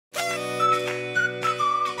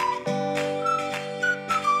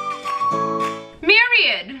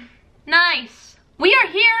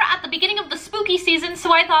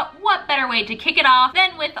I thought, what better way to kick it off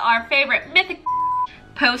than with our favorite mythic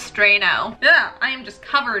post-drano. Ugh, I am just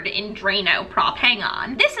covered in drano prop. Hang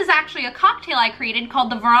on. This is actually a cocktail I created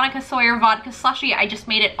called the Veronica Sawyer Vodka Slushie. I just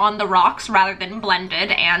made it on the rocks rather than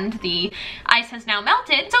blended, and the ice has now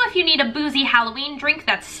melted. So if you need a boozy Halloween drink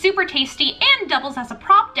that's super tasty and doubles as a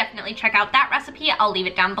prop, definitely check out that recipe. I'll leave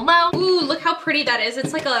it down below. Ooh, look how pretty that is.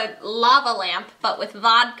 It's like a lava lamp, but with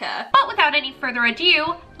vodka. But without any further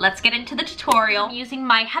ado, let's get into the tutorial. I'm using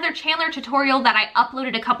my Heather Chandler tutorial that I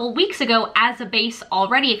uploaded a couple weeks ago as a base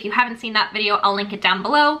already. If you haven't seen that video, I'll link it down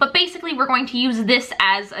below. But basically, we're going to use this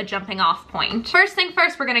as a jumping off point. First thing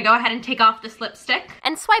first, we're gonna go ahead and take off this lipstick.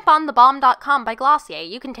 And swipe on thebalm.com by Glossier.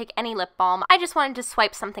 You can take any lip balm. I just wanted to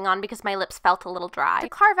swipe something on because my lips felt a little dry. To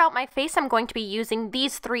carve out my face, I'm going to be using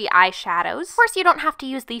these 3 eyeshadows. Of course, you don't have to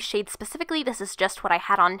use these shades specifically. This is just what I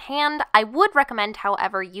had on hand. I would recommend,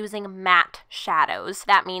 however, using matte shadows.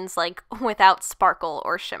 That means like without sparkle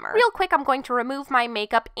or shimmer. Real quick, I'm going to remove my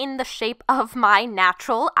makeup in the shape of my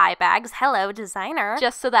natural eye bags. Hello, designer.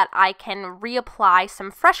 Just so that I can reapply some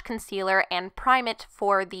fresh concealer and prime it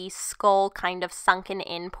for the skull kind of sunken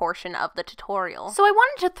in portion of the tutorial. So I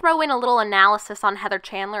wanted to throw in a little analysis on Heather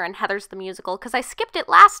Chandler and Heather's the Musical because I skipped it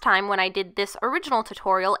last time when I did this original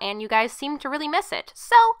tutorial and you guys seemed to really miss it.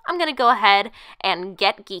 So I'm gonna go ahead and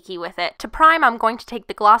get geeky with it. To prime, I'm going to take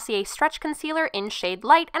the Glossier Stretch Concealer in shade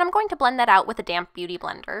Light and I'm going to blend that out with a damp beauty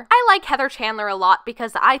blender. I like Heather Chandler a lot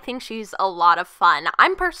because I think she's a lot of fun.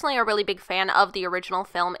 I'm personally a really big fan of the original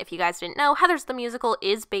film. If you guys didn't know, Heather's the Musical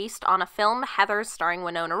is based on a film, Heather, starring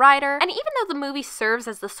Winona Ryder, and even though the movie serves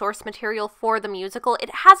as the source material for the musical,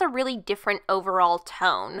 it has a really different overall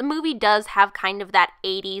tone. The movie does have kind of that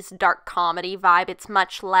 80s dark comedy vibe. It's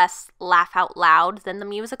much less laugh out loud than the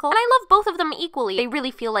musical, and I love both of them equally. They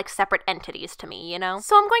really feel like separate entities to me, you know?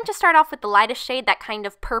 So I'm going to start off with the lightest shade, that kind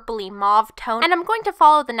of purpley mauve tone, and I'm going to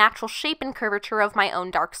follow the natural shape and curvature of my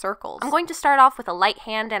own dark circles. I'm going to start off with a light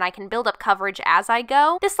hand and I can build up coverage as I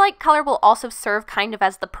go. This light color will also serve kind of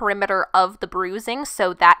as the perimeter of the bruising,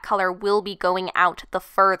 so that color will be going out the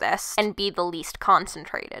furthest and be the least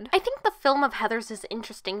concentrated. I think the film of Heather's is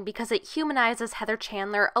interesting because it humanizes Heather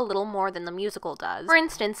Chandler a little more than the musical does. For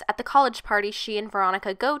instance, at the college party she and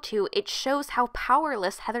Veronica go to, it shows how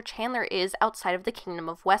powerless Heather Chandler is outside of the kingdom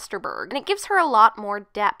of Westerburg, and it gives her a lot more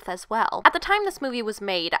depth as well. At the time this movie was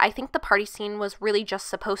made, I think the party scene was really just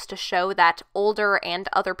supposed to show that older and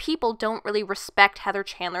other people don't really respect Heather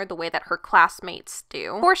Chandler the way that her classmates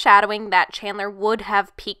do, foreshadowing that Chandler would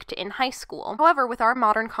have peaked in high school. However, with our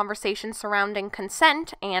modern conversation surrounding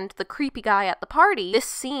consent and the creepy guy at the party, this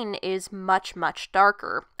scene is much, much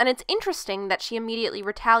darker. And it's interesting that she immediately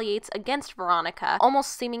retaliates against Veronica,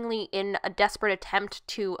 almost seemingly in a desperate attempt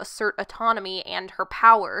to assert autonomy and her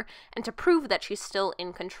power, and to prove that she's still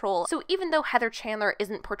in control. So even though Heather Chandler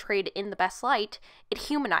isn't portrayed in the best light, it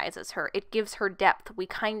humanizes her. It gives her depth. We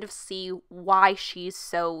kind of see why she's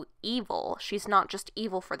so evil. She's not just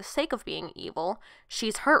evil for the sake of being evil.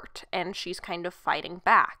 She's hurt, and she's kind of fighting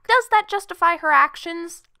back. Does that justify her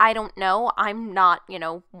actions? I don't know. I'm not,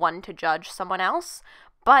 one to judge someone else.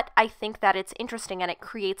 But I think that it's interesting and it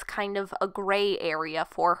creates kind of a gray area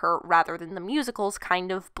for her rather than the musical's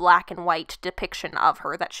kind of black and white depiction of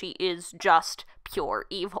her, that she is just pure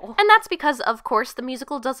evil. And that's because, of course, the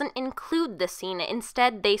musical doesn't include this scene.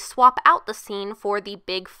 Instead, they swap out the scene for the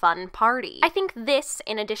big fun party. I think this,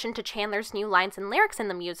 in addition to Chandler's new lines and lyrics in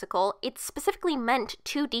the musical, it's specifically meant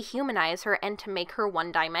to dehumanize her and to make her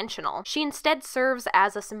one-dimensional. She instead serves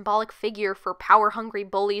as a symbolic figure for power-hungry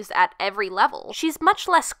bullies at every level. She's much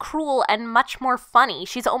less cruel and much more funny.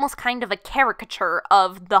 She's almost kind of a caricature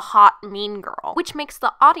of the hot mean girl, which makes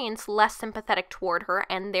the audience less sympathetic toward her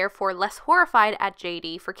and therefore less horrified at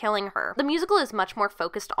JD for killing her. The musical is much more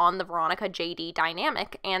focused on the Veronica-JD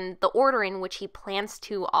dynamic, and the order in which he plans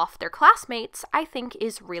to off their classmates, I think,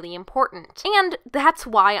 is really important. And that's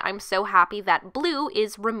why I'm so happy that Blue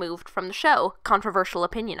is removed from the show. Controversial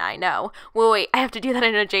opinion, I know. Wait, I have to do that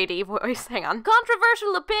in a JD voice. Hang on.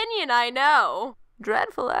 Controversial opinion, I know.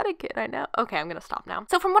 Dreadful etiquette, I know. Okay, I'm gonna stop now.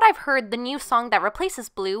 So from what I've heard, the new song that replaces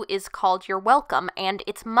Blue is called You're Welcome, and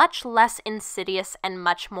it's much less insidious and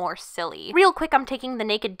much more silly. Real quick, I'm taking the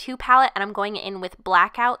Naked 2 palette and I'm going in with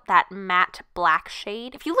Blackout, that matte black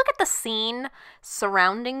shade. If you look at the scene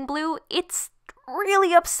surrounding Blue, it's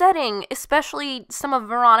really upsetting, especially some of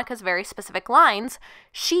Veronica's very specific lines.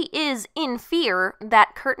 She is in fear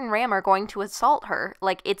that Kurt and Ram are going to assault her.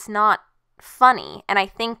 Like, it's not funny, and I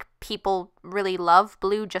think people really love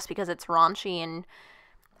Blue just because it's raunchy, and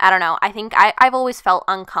I don't know, I think I've always felt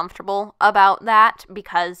uncomfortable about that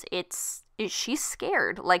because it's she's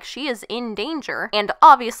scared, like she is in danger. And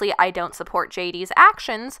obviously I don't support JD's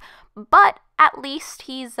actions, but at least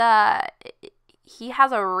he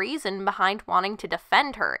has a reason behind wanting to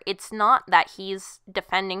defend her. It's not that he's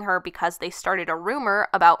defending her because they started a rumor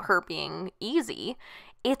about her being easy.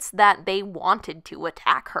 It's that they wanted to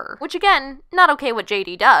attack her. Which again, not okay what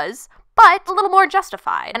JD does, but a little more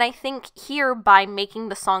justified. And I think here, by making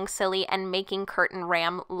the song silly and making Kurt and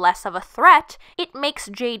Ram less of a threat, it makes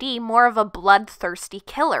JD more of a bloodthirsty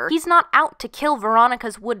killer. He's not out to kill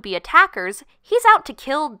Veronica's would-be attackers, he's out to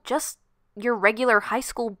kill just your regular high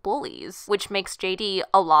school bullies, which makes JD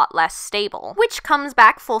a lot less stable. Which comes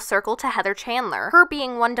back full circle to Heather Chandler. Her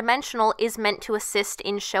being one-dimensional is meant to assist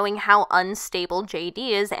in showing how unstable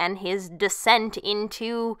JD is and his descent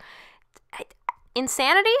into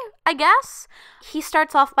insanity, I guess? He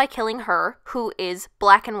starts off by killing her, who is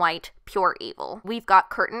black and white, pure evil. We've got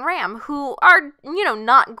Kurt and Ram, who are,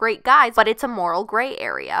 not great guys, but it's a moral gray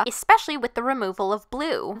area, especially with the removal of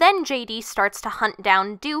Blue. Then JD starts to hunt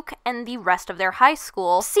down Duke and the rest of their high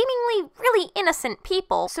school, seemingly really innocent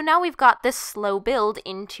people. So now we've got this slow build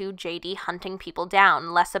into JD hunting people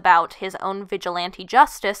down, less about his own vigilante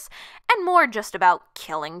justice, and more just about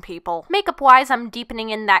killing people. Makeup-wise, I'm deepening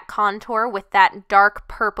in that contour with that dark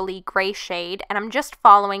purpley gray shade, and I'm just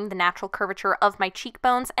following the natural curvature of my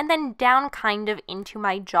cheekbones and then down kind of into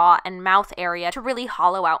my jaw and mouth area to really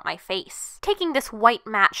hollow out my face. Taking this white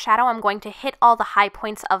matte shadow, I'm going to hit all the high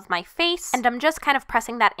points of my face, and I'm just kind of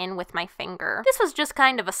pressing that in with my finger. This was just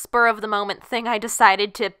kind of a spur of the moment thing I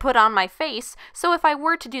decided to put on my face, so if I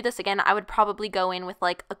were to do this again, I would probably go in with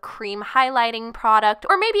like a cream highlighting product,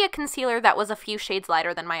 or maybe a concealer that was a few shades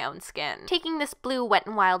lighter than my own skin. Taking this blue Wet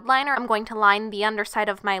n Wild liner, I'm going to line the underside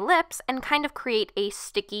of my lips and kind of create a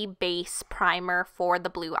sticky base primer for the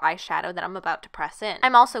blue eyeshadow that I'm about to press in.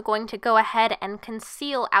 I'm also going to go ahead and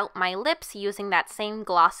conceal out my lips using that same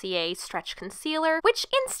Glossier stretch concealer, which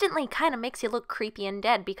instantly kind of makes you look creepy and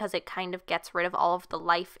dead because it kind of gets rid of all of the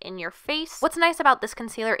life in your face. What's nice about this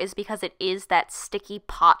concealer is because it is that sticky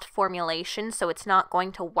pot formulation, so it's not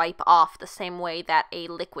going to wipe off the same way that a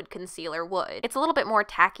liquid concealer would. It's a little bit more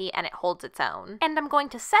tacky and it holds its own. And I'm going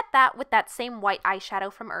to set that with that same white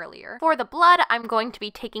eyeshadow from earlier. For the blood, I'm going to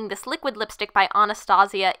be taking this liquid lipstick by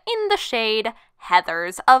Anastasia in the shade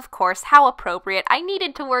Heathers. Of course, how appropriate. I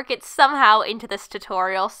needed to work it somehow into this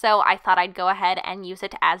tutorial, so I thought I'd go ahead and use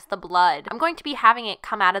it as the blood. I'm going to be having it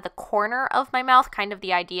come out of the corner of my mouth, kind of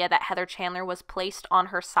the idea that Heather Chandler was placed on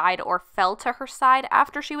her side or fell to her side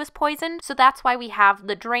after she was poisoned. So that's why we have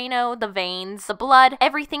the drano, the veins, the blood,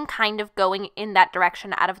 everything kind of going in that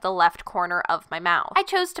direction out of the left corner of my mouth. I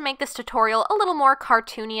chose to make this tutorial a little more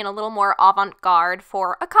cartoony and a little more avant-garde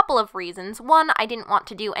for a couple of reasons. One, I didn't want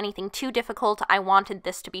to do anything too difficult. I wanted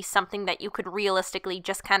this to be something that you could realistically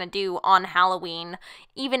just kind of do on Halloween,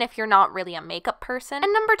 even if you're not really a makeup person.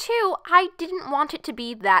 And number two, I didn't want it to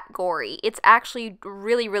be that gory. It's actually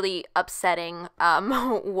really, really upsetting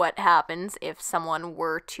what happens if someone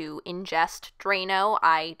were to ingest Drano.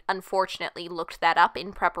 I unfortunately looked that up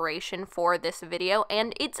in preparation for this video,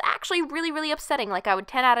 and it's actually really, really upsetting. Like, I would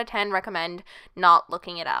 10 out of 10 recommend not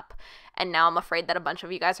looking it up. And now I'm afraid that a bunch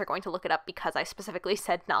of you guys are going to look it up because I specifically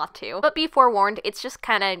said not to. But be forewarned, it's just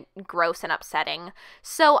kind of gross and upsetting.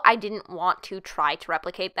 So I didn't want to try to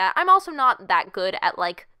replicate that. I'm also not that good at,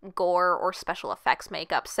 like, gore or special effects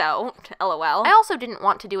makeup, so LOL. I also didn't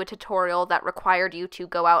want to do a tutorial that required you to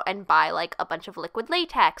go out and buy like a bunch of liquid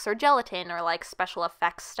latex or gelatin or like special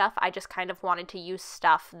effects stuff. I just kind of wanted to use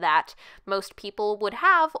stuff that most people would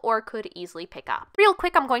have or could easily pick up. Real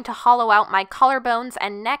quick, I'm going to hollow out my collarbones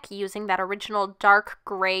and neck using that original dark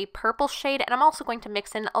gray purple shade, and I'm also going to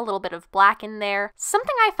mix in a little bit of black in there.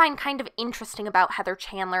 Something I find kind of interesting about Heather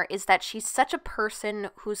Chandler is that she's such a person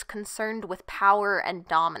who's concerned with power and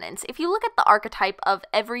dominance. If you look at the archetype of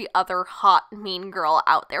every other hot mean girl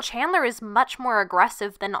out there, Chandler is much more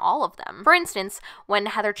aggressive than all of them. For instance, when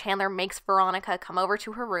Heather Chandler makes Veronica come over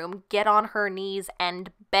to her room, get on her knees,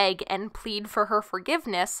 and beg and plead for her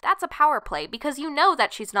forgiveness, that's a power play because you know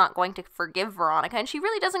that she's not going to forgive Veronica, and she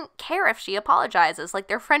really doesn't care if she apologizes, like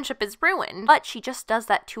their friendship is ruined. But she just does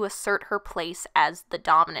that to assert her place as the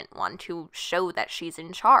dominant one, to show that she's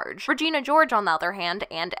in charge. Regina George, on the other hand,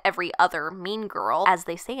 and every other mean girl, as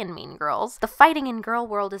they say in Mean Girls. The fighting in Girl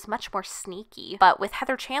World is much more sneaky, but with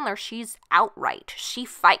Heather Chandler, she's outright. She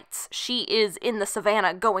fights. She is in the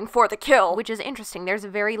savannah going for the kill, which is interesting. There's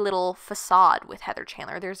very little facade with Heather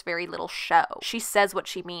Chandler. There's very little show. She says what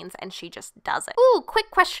she means and she just does it. Ooh,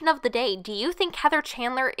 quick question of the day. Do you think Heather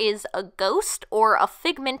Chandler is a ghost or a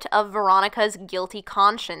figment of Veronica's guilty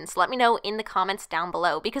conscience? Let me know in the comments down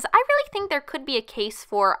below, because I really think there could be a case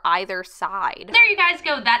for either side. There you guys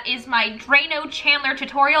go. That is my Drano Chandler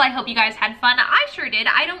tutorial. I hope you guys had fun. I sure did.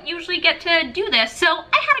 I don't usually get to do this, so I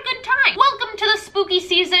had a good time. Welcome to the spooky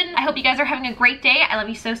season. I hope you guys are having a great day. I love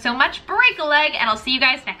you so, so much. Break a leg, and I'll see you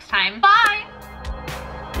guys next time. Bye!